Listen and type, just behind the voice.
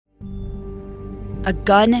a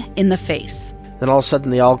gun in the face. Then all of a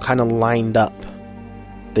sudden they all kind of lined up.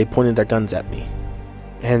 They pointed their guns at me.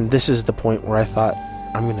 And this is the point where I thought,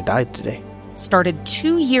 I'm going to die today. Started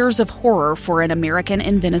 2 years of horror for an American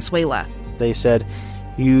in Venezuela. They said,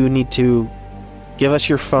 you need to give us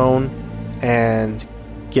your phone and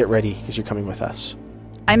get ready because you're coming with us.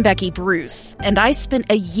 I'm Becky Bruce, and I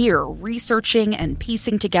spent a year researching and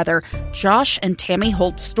piecing together Josh and Tammy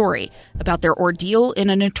Holt's story about their ordeal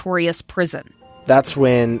in a notorious prison. That's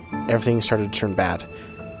when everything started to turn bad.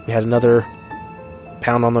 We had another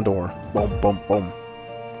pound on the door. Boom, boom, boom.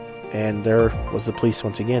 And there was the police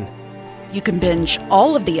once again. You can binge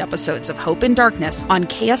all of the episodes of Hope in Darkness on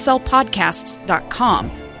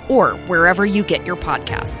KSLpodcasts.com or wherever you get your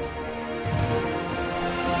podcasts.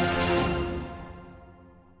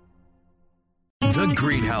 The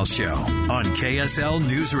Greenhouse Show on KSL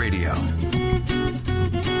News Radio.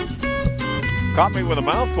 Caught me with a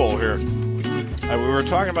mouthful here. We were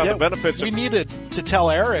talking about the benefits. We needed to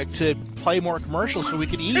tell Eric to play more commercials so we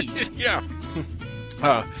could eat. Yeah.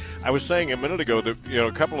 I was saying a minute ago that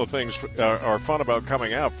a couple of things are fun about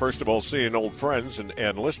coming out. First of all, seeing old friends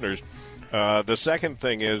and listeners. The second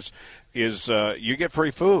thing is you get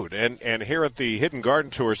free food. And here at the Hidden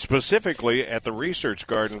Garden Tour, specifically at the Research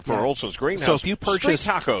Garden for Olson's Greenhouse, so if you purchase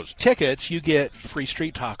tacos tickets, you get free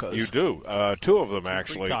street tacos. You do. 2 of them,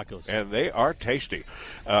 actually. Free tacos. And they are tasty.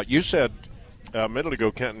 You said a minute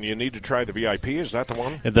ago, Kenton, you need to try the VIP. Is that the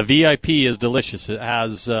one? The VIP is delicious. It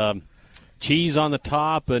has cheese on the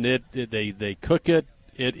top, and they cook it.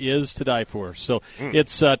 It is to die for. So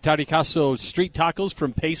it's Taricazo Street Tacos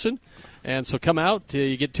from Payson. And so come out.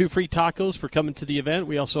 You get 2 free tacos for coming to the event.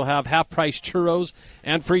 We also have half-price churros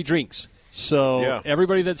and free drinks. So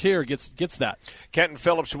everybody that's here gets that. Kenton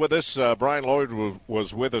Phillips with us. Brian Lloyd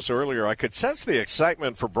was with us earlier. I could sense the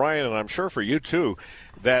excitement for Brian, and I'm sure for you too,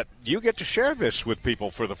 that you get to share this with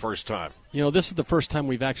people for the first time. This is the first time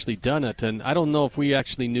we've actually done it, and I don't know if we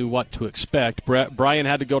actually knew what to expect. Brian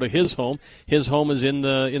had to go to his home. His home is in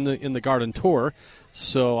the garden tour,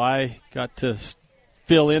 so I got to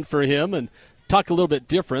fill in for him and talk a little bit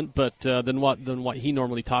different, but than what he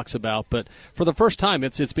normally talks about. But for the first time,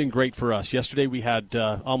 it's been great for us. Yesterday we had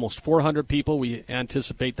almost 400 people. We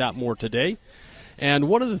anticipate that more today. And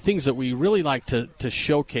one of the things that we really like to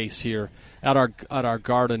showcase here at our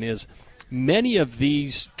garden is many of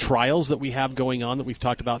these trials that we have going on that we've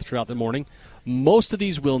talked about throughout the morning. Most of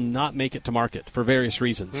these will not make it to market for various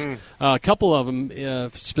reasons. A couple of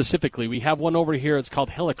them specifically. We have one over here. It's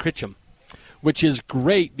called Helichrysum, which is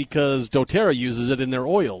great because doTERRA uses it in their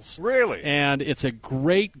oils. Really? And it's a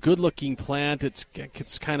great, good-looking plant. It's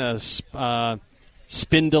kind of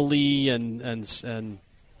spindly and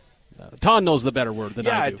Ton knows the better word than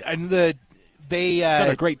I do. Yeah, and it's got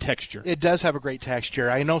a great texture. It does have a great texture.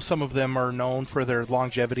 I know some of them are known for their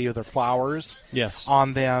longevity of their flowers. Yes.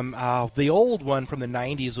 On them. The old one from the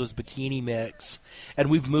 90s was Bikini Mix, and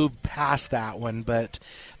we've moved past that one, but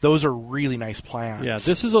those are really nice plants. Yeah,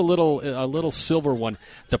 this is a little silver one.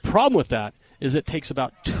 The problem with that is it takes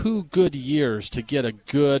about 2 good years to get a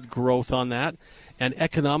good growth on that. And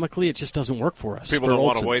economically, it just doesn't work for us. People don't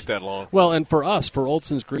want to wait that long. Well, and for us, for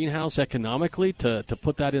Olson's Greenhouse, economically, to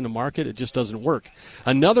put that in the market, it just doesn't work.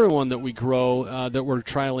 Another one that we grow that we're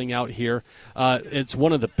trialing out here, it's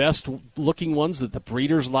one of the best-looking ones that the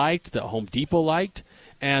breeders liked, that Home Depot liked.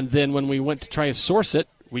 And then when we went to try to source it,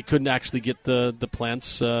 we couldn't actually get the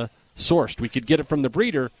plants sourced. We could get it from the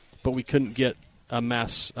breeder, but we couldn't get a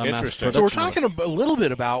mass production. So we're talking a little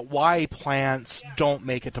bit about why plants don't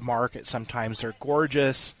make it to market. Sometimes they're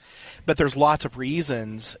gorgeous, but there's lots of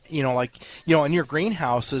reasons. In your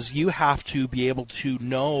greenhouses, you have to be able to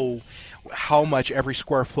know how much every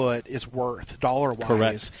square foot is worth dollar-wise.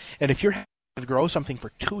 Correct. And if you're to grow something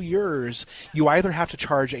for 2 years, you either have to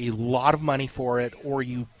charge a lot of money for it or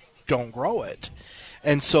you don't grow it.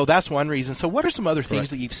 And so that's one reason. So what are some other things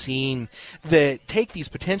that you've seen that take these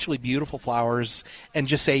potentially beautiful flowers and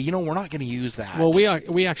just say, we're not going to use that? Well,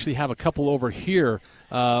 we actually have a couple over here,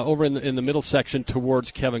 over in the middle section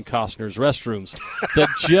towards Kevin Costner's restrooms,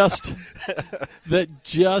 that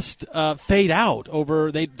just fade out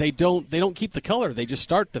over. They don't keep the color. They just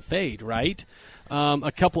start to fade, right?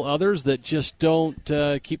 A couple others that just don't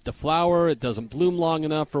keep the flower. It doesn't bloom long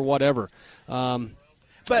enough or whatever.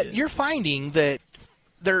 But you're finding that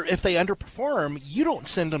if they underperform, you don't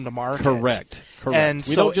send them to market. Correct. And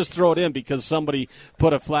we don't just throw it in because somebody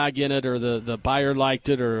put a flag in it or the buyer liked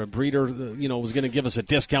it or a breeder was going to give us a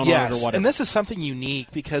discount on it or whatever. And this is something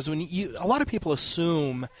unique because a lot of people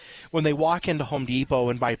assume when they walk into Home Depot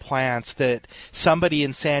and buy plants that somebody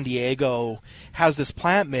in San Diego has this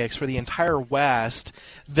plant mix for the entire West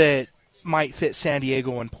that might fit San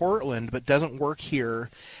Diego and Portland, but doesn't work here.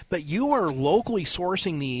 But you are locally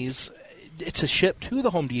sourcing these to ship to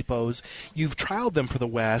the Home Depots. You've trialed them for the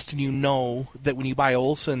West, and you know that when you buy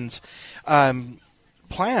Olson's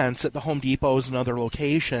plants at the Home Depots and other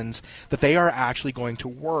locations, that they are actually going to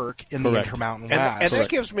work in the Intermountain West. And that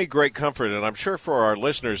gives me great comfort, and I'm sure for our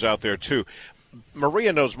listeners out there too.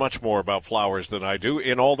 Maria knows much more about flowers than I do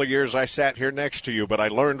in all the years I sat here next to you, but I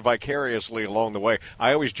learned vicariously along the way.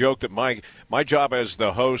 I always joke that my job as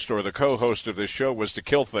the host or the co-host of this show was to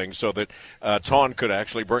kill things so that Tawn could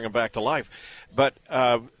actually bring them back to life. But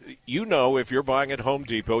you know, if you're buying at Home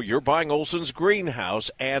Depot, you're buying Olson's greenhouse,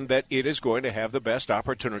 and that it is going to have the best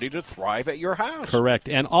opportunity to thrive at your house. Correct.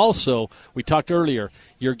 And also, we talked earlier,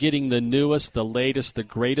 you're getting the newest, the latest, the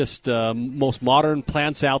greatest, most modern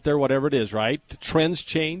plants out there, whatever it is, right? The trends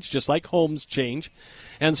change, just like homes change.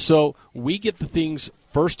 And so we get the things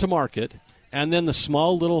first to market, and then the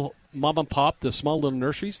small little mom and pop, the small little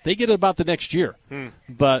nurseries, they get it about the next year.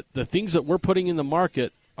 But the things that we're putting in the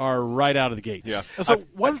market are right out of the gates. Yeah. So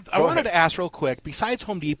I wanted to ask real quick, besides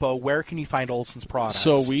Home Depot, where can you find Olson's products?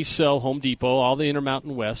 So we sell Home Depot, all the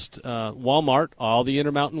Intermountain West, Walmart, all the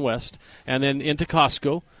Intermountain West, and then into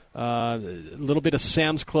Costco, a little bit of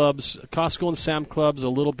Sam's Clubs, Costco and Sam Clubs, a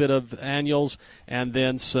little bit of Annuals, and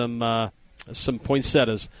then some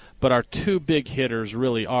poinsettias. But our two big hitters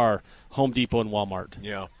really are Home Depot and Walmart.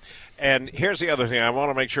 Yeah. And here's the other thing. I want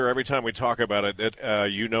to make sure every time we talk about it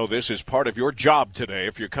that you know this is part of your job today.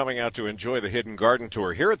 If you're coming out to enjoy the Hidden Garden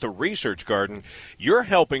Tour, here at the Research Garden, you're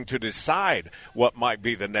helping to decide what might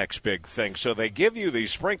be the next big thing. So they give you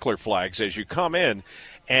these sprinkler flags as you come in,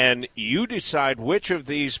 and you decide which of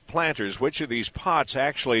these planters, which of these pots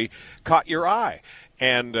actually caught your eye.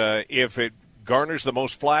 And if it garners the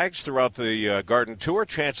most flags throughout the garden tour,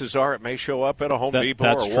 chances are it may show up at a Home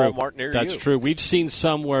Depot or Walmart near you. That's true. We've seen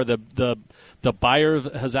some where the buyer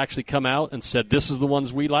has actually come out and said, this is the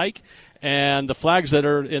ones we like, and the flags that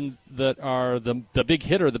are the big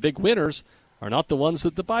hitter, the big winners, are not the ones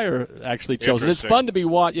that the buyer actually chose. And it's fun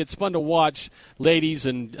to watch ladies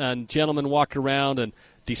and gentlemen walk around and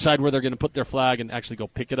decide where they're going to put their flag and actually go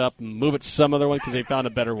pick it up and move it to some other one because they found a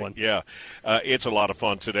better one. Yeah, it's a lot of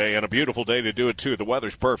fun today and a beautiful day to do it, too. The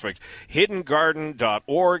weather's perfect.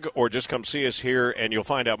 HiddenGarden.org, or just come see us here, and you'll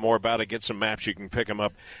find out more about it. Get some maps. You can pick them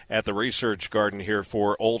up at the Research Garden here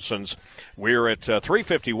for Olson's. We're at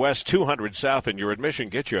 350 West, 200 South, and your admission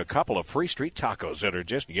gets you a couple of free street tacos that are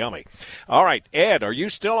just yummy. All right, Ed, are you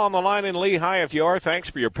still on the line in Lehigh? If you are,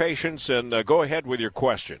 thanks for your patience, and go ahead with your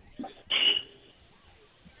question.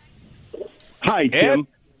 Hi, Tim. Ed?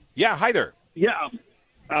 Yeah, hi there. Yeah.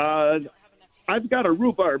 I've got a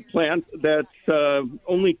rhubarb plant that's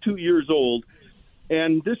only 2 years old,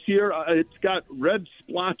 and this year it's got red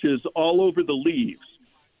splotches all over the leaves.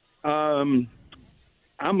 I'm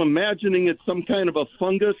imagining it's some kind of a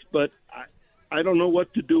fungus, but I don't know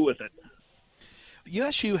what to do with it.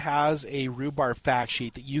 USU has a rhubarb fact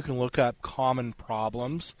sheet that you can look up common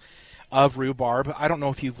problems of rhubarb. I don't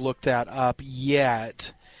know if you've looked that up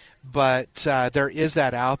yet, but there is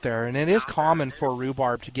that out there, and it is common for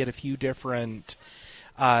rhubarb to get a few different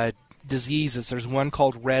diseases. There's one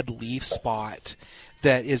called red leaf spot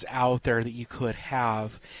that is out there that you could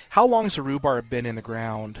have. How long has the rhubarb been in the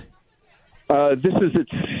ground? This is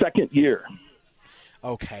its second year.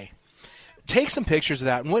 Okay. Take some pictures of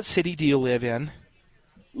that. And what city do you live in?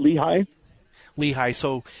 Lehigh. Lehigh.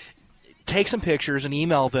 So take some pictures and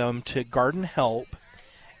email them to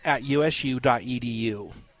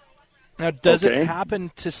gardenhelp@usu.edu. Now, does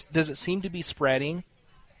it seem to be spreading?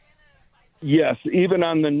 Yes, even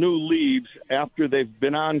on the new leaves, after they've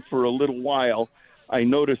been on for a little while, I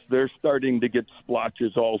noticed they're starting to get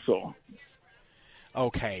splotches also.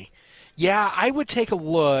 Okay. Yeah, I would take a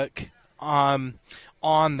look on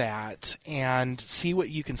that and see what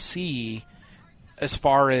you can see as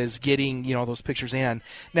far as getting, those pictures in.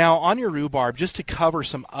 Now, on your rhubarb, just to cover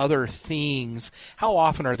some other things, how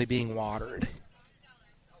often are they being watered?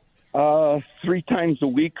 3 times a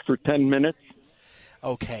week for 10 minutes.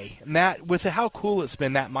 Okay. And that, with how cool it's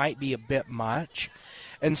been, that might be a bit much.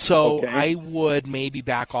 And so I would maybe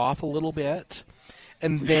back off a little bit.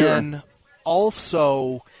 And then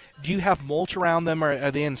also, do you have mulch around them? Or are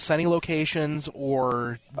they in sunny locations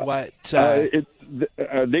or what? They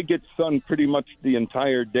get sun pretty much the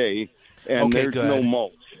entire day, and there's no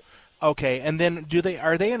mulch. Okay. And then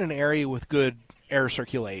are they in an area with good air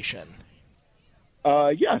circulation?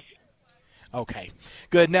 Yes. Okay,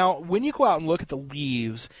 good. Now, when you go out and look at the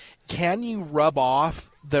leaves, can you rub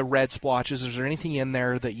off the red splotches? Is there anything in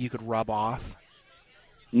there that you could rub off?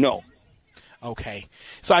 No. Okay.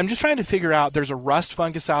 So I'm just trying to figure out, there's a rust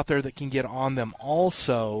fungus out there that can get on them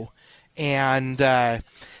also. And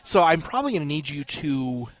so I'm probably going to need you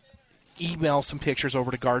to email some pictures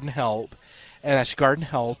over to Garden Help. And that's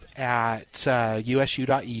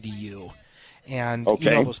gardenhelp@usu.edu. And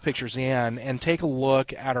email those pictures in and take a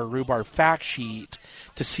look at our rhubarb fact sheet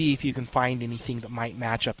to see if you can find anything that might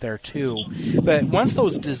match up there too. But once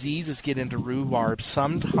those diseases get into rhubarb,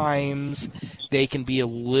 sometimes they can be a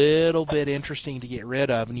little bit interesting to get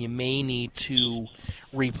rid of, and you may need to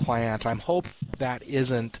replant. I'm hoping that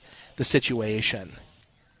isn't the situation.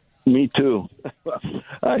 Me too.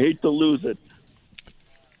 I hate to lose it.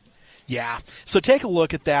 Yeah, so take a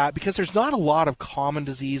look at that, because there's not a lot of common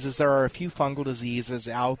diseases. There are a few fungal diseases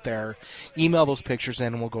out there. Email those pictures in,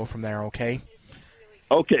 and we'll go from there, okay?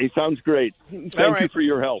 Okay, sounds great. Thank you for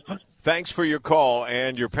your help. Thanks for your call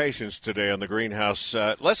and your patience today on the Greenhouse.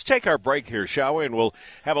 Let's take our break here, shall we? And we'll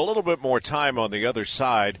have a little bit more time on the other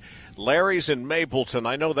side. Larry's in Mapleton.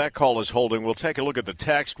 I know that call is holding. We'll take a look at the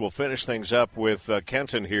text. We'll finish things up with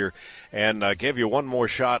Kenton here and give you one more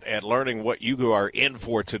shot at learning what you are in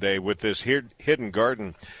for today with this Hidden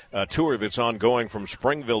Garden tour that's ongoing from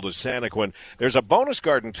Springville to Santaquin. There's a bonus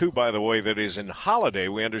garden, too, by the way, that is in Holiday.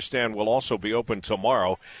 We understand will also be open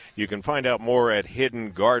tomorrow. You can find out more at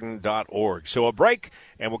hiddengarden.org. So a break,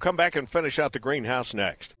 and we'll come back and finish out the Greenhouse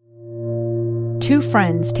next. Two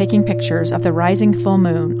friends taking pictures of the rising full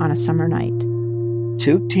moon on a summer night.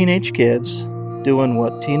 Two teenage kids doing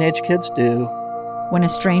what teenage kids do. When a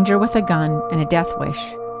stranger with a gun and a death wish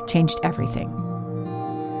changed everything.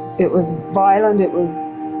 It was violent, it was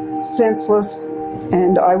senseless,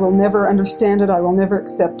 and I will never understand it, I will never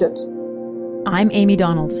accept it. I'm Amy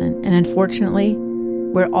Donaldson, and unfortunately,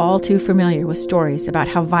 we're all too familiar with stories about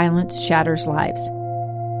how violence shatters lives.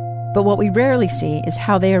 But what we rarely see is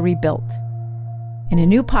how they are rebuilt. In a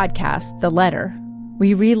new podcast, The Letter,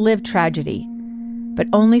 we relive tragedy, but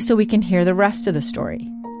only so we can hear the rest of the story.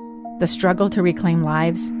 The struggle to reclaim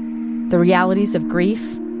lives, the realities of grief,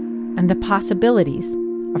 and the possibilities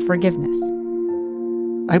of forgiveness.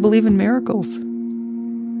 I believe in miracles.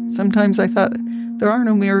 Sometimes I thought, there are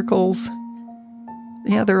no miracles.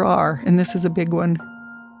 Yeah, there are, and this is a big one.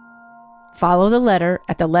 Follow The Letter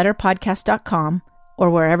at theletterpodcast.com or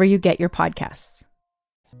wherever you get your podcasts.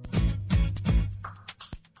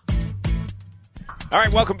 All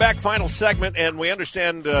right, welcome back. Final segment, and we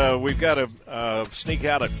understand we've got to sneak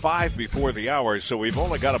out at 5 before the hour, so we've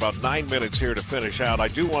only got about 9 minutes here to finish out. I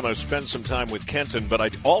do want to spend some time with Kenton, but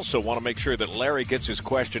I also want to make sure that Larry gets his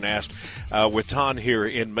question asked with Ton here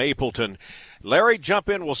in Mapleton. Larry, jump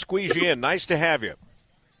in. We'll squeeze you in. Nice to have you.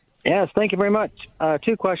 Yes, thank you very much.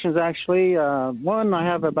 Two questions, actually. One, I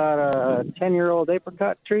have about a 10-year-old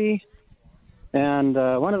apricot tree, and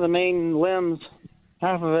one of the main limbs,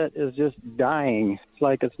 half of it is just dying. It's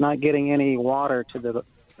like it's not getting any water to the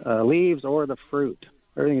leaves or the fruit.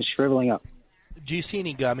 Everything's shriveling up. Do you see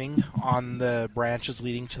any gumming on the branches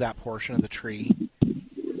leading to that portion of the tree?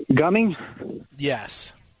 Gumming?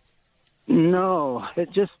 Yes. No,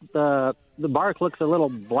 it just, the bark looks a little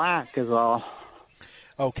black is all.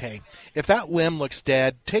 Okay. If that limb looks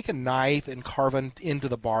dead, take a knife and carve into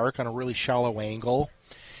the bark on a really shallow angle.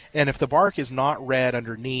 And if the bark is not red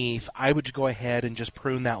underneath, I would go ahead and just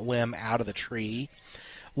prune that limb out of the tree.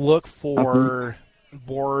 Look for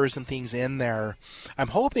borers and things in there. I'm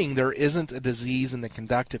hoping there isn't a disease in the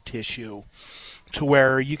conductive tissue to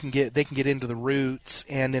where they can get into the roots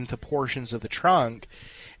and into portions of the trunk,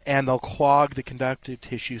 and they'll clog the conductive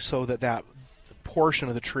tissue so that portion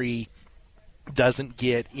of the tree doesn't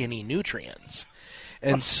get any nutrients.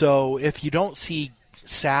 And so if you don't see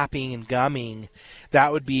sapping and gumming,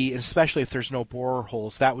 that would be, especially if there's no borer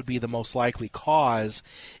holes, that would be the most likely cause,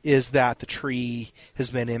 is that the tree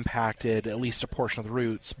has been impacted, at least a portion of the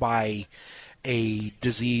roots, by a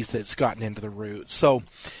disease that's gotten into the roots. So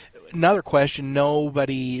another question,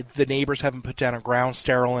 the neighbors haven't put down a ground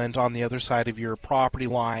sterilant on the other side of your property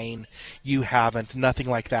line. You haven't, nothing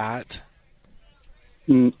like that?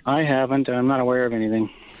 I haven't. I'm not aware of anything.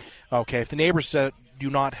 Okay, if the neighbors do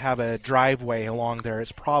not have a driveway along there,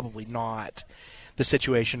 it's probably not the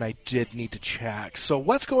situation. I did need to check. So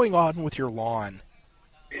what's going on with your lawn?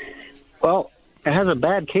 Well, it has a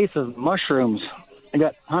bad case of mushrooms. I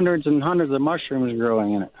got hundreds and hundreds of mushrooms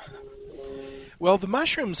growing in it. Well, the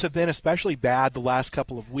mushrooms have been especially bad the last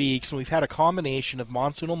couple of weeks, and we've had a combination of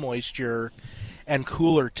monsoonal moisture and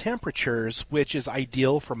cooler temperatures, which is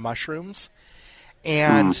ideal for mushrooms.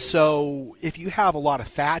 And so if you have a lot of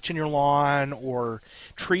thatch in your lawn or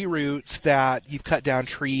tree roots that you've cut down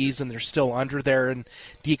trees and they're still under there and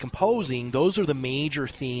decomposing, those are the major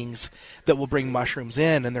things that will bring mushrooms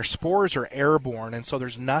in, and their spores are airborne, and so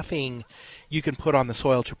there's nothing you can put on the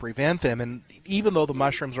soil to prevent them. And even though the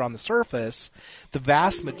mushrooms are on the surface, the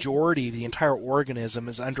vast majority of the entire organism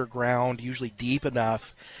is underground, usually deep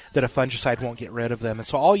enough that a fungicide won't get rid of them. And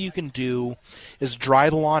so all you can do is dry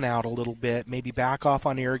the lawn out a little bit, maybe back off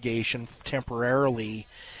on irrigation temporarily,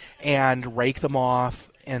 and rake them off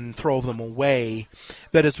and throw them away.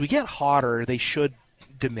 But as we get hotter, they should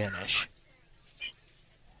diminish.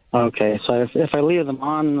 Okay, so if I leave them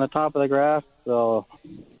on the top of the grass,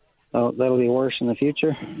 that'll be worse in the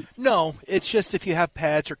future? No, it's just if you have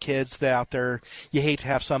pets or kids out there, you hate to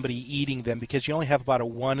have somebody eating them because you only have about a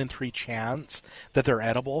 1 in 3 chance that they're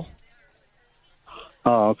edible.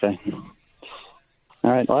 Oh, okay.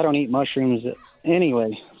 All right, well, I don't eat mushrooms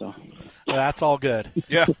anyway, so. Well, that's all good.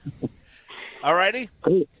 Yeah. All righty.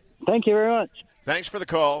 Thank you very much. Thanks for the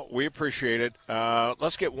call. We appreciate it.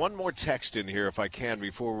 Let's get one more text in here if I can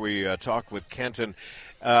before we talk with Kenton.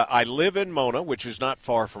 I live in Mona, which is not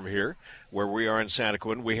far from here, where we are in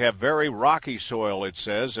Santaquin. We have very rocky soil, it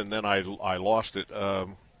says, and then I lost it.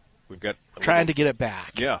 We've got trying to get it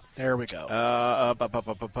back. Yeah. There we go.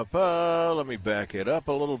 Let me back it up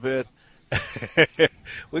a little bit.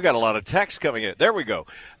 We got a lot of text coming in. There we go.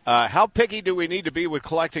 How picky do we need to be with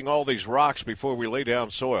collecting all these rocks before we lay down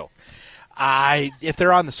soil? If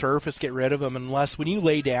they're on the surface, get rid of them. Unless when you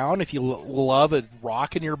lay down, if you love a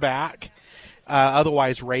rock in your back,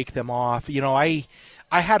 otherwise rake them off. You know, I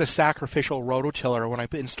had a sacrificial rototiller when I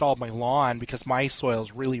installed my lawn because my soil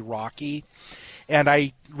is really rocky, and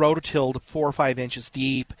I rototilled 4 or 5 inches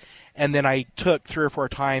deep, and then I took 3 or 4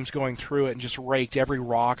 times going through it and just raked every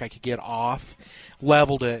rock I could get off,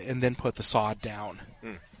 leveled it, and then put the sod down.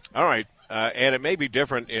 All right. And it may be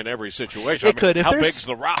different in every situation. It could. How big's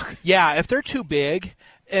the rock? Yeah, if they're too big,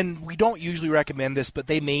 and we don't usually recommend this, but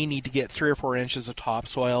they may need to get 3 or 4 inches of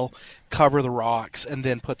topsoil, cover the rocks, and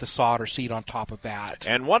then put the sod or seed on top of that.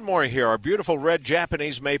 And one more here. Our beautiful red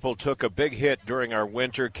Japanese maple took a big hit during our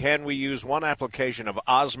winter. Can we use one application of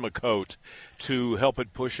Osmocote to help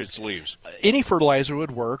it push its leaves? Any fertilizer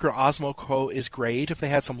would work, or Osmocote is great. If they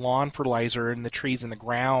had some lawn fertilizer in the trees in the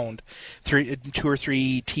ground, 2 or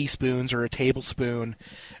 3 teaspoons or a tablespoon,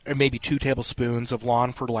 or maybe 2 tablespoons of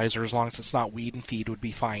lawn fertilizer, as long as it's not weed and feed, would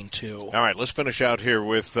be fine too. All right, let's finish out here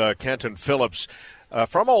with Kenton Phillips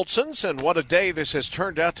from Olson's, and what a day this has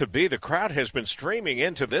turned out to be. The crowd has been streaming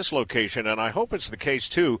into this location, and I hope it's the case,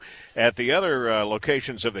 too, at the other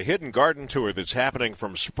locations of the Hidden Garden Tour that's happening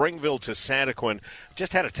from Springville to Santaquin.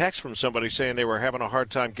 Just had a text from somebody saying they were having a hard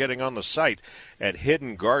time getting on the site at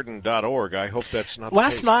hiddengarden.org. I hope that's not the case.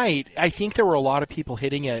 Last night, I think there were a lot of people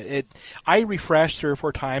hitting it. I refreshed 3 or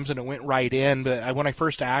 4 times, and it went right in, but when I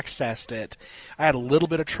first accessed it, I had a little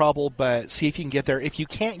bit of trouble, but see if you can get there. If you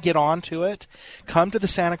can't get onto it, come to the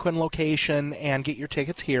Santaquin location and get your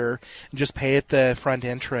tickets here, and just pay at the front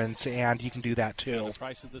entrance, and you can do that too. Yeah, the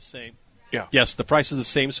price is the same. Yeah. Yes, the price is the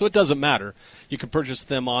same, so it doesn't matter. You can purchase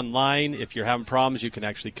them online. If you're having problems, you can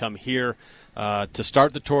actually come here to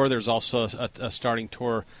start the tour. There's also a starting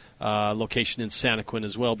tour location in Santaquin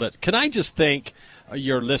as well. But can I just thank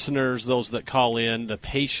your listeners, those that call in, the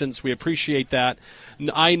patience. We appreciate that.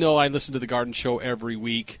 I know I listen to the Garden Show every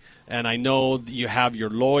week, and I know you have your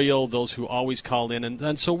loyal, those who always call in,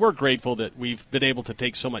 and so we're grateful that we've been able to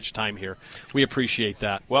take so much time here. We appreciate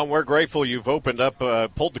that. Well, we're grateful you've opened up,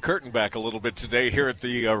 pulled the curtain back a little bit today here at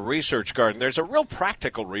the Research Garden. There's a real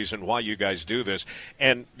practical reason why you guys do this,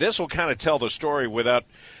 and this will kind of tell the story without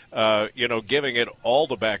giving it all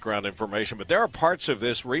the background information. But there are parts of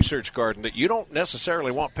this research garden that you don't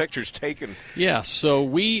necessarily want pictures taken. Yeah, so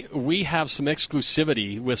we have some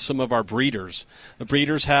exclusivity with some of our breeders. The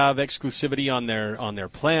breeders have exclusivity on their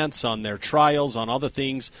plants, on their trials, on other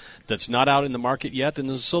things that's not out in the market yet.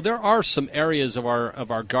 And so there are some areas of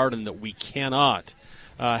our garden that we cannot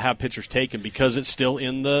have pictures taken because it's still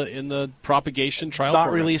in the propagation trial not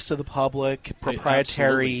program. Released to the public,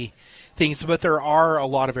 proprietary things, but there are a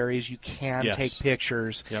lot of areas you can take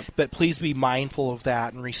pictures. Yep. But please be mindful of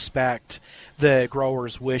that and respect the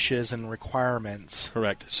grower's wishes and requirements.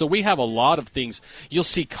 Correct. So we have a lot of things. You'll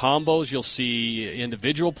see combos. You'll see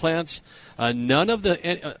individual plants. None of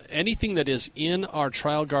anything that is in our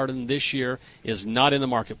trial garden this year is not in the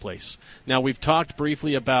marketplace. Now, we've talked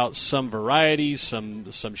briefly about some varieties,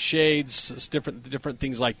 some shades, different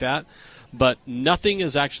things like that. But nothing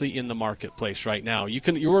is actually in the marketplace right now.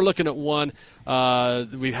 You were looking at one.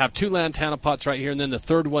 We have 2 lantana pots right here, and then the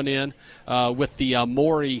third one in with the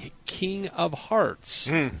Maury King of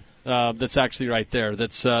Hearts. That's actually right there.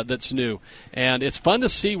 That's new, and it's fun to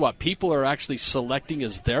see what people are actually selecting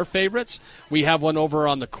as their favorites. We have one over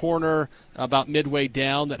on the corner about midway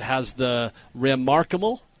down that has the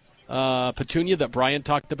Remarkable petunia that Brian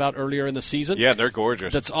talked about earlier in the season. Yeah, they're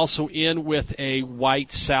gorgeous. That's also in with a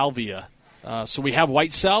white salvia. So we have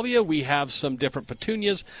white salvia, we have some different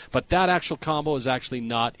petunias, but that actual combo is actually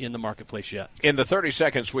not in the marketplace yet. In the 30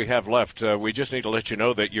 seconds we have left, we just need to let you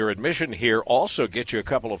know that your admission here also gets you a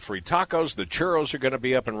couple of free tacos. The churros are going to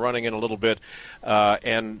be up and running in a little bit.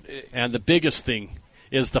 And the biggest thing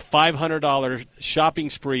is the $500 shopping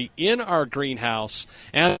spree in our greenhouse,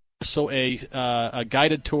 and also a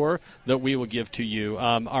guided tour that we will give to you.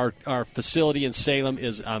 Our facility in Salem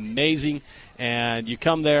is amazing, and you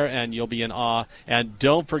come there and you'll be in awe. And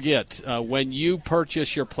don't forget, when you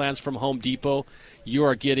purchase your plants from Home Depot, you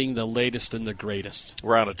are getting the latest and the greatest.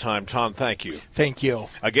 We're out of time. Tom, thank you. Thank you.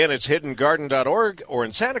 Again, it's hiddengarden.org or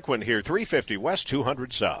in Santaquin here, 350 West,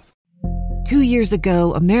 200 South. 2 years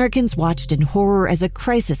ago, Americans watched in horror as a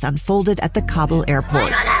crisis unfolded at the Kabul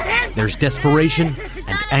airport. There's desperation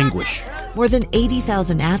and anguish. More than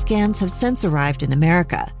 80,000 Afghans have since arrived in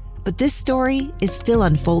America, but this story is still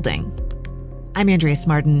unfolding. I'm Andrea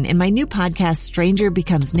Smartin. In my new podcast, Stranger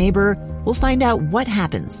Becomes Neighbor, we'll find out what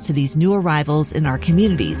happens to these new arrivals in our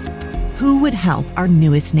communities. Who would help our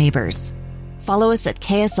newest neighbors? Follow us at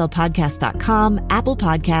kslpodcast.com, Apple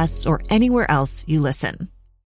Podcasts, or anywhere else you listen.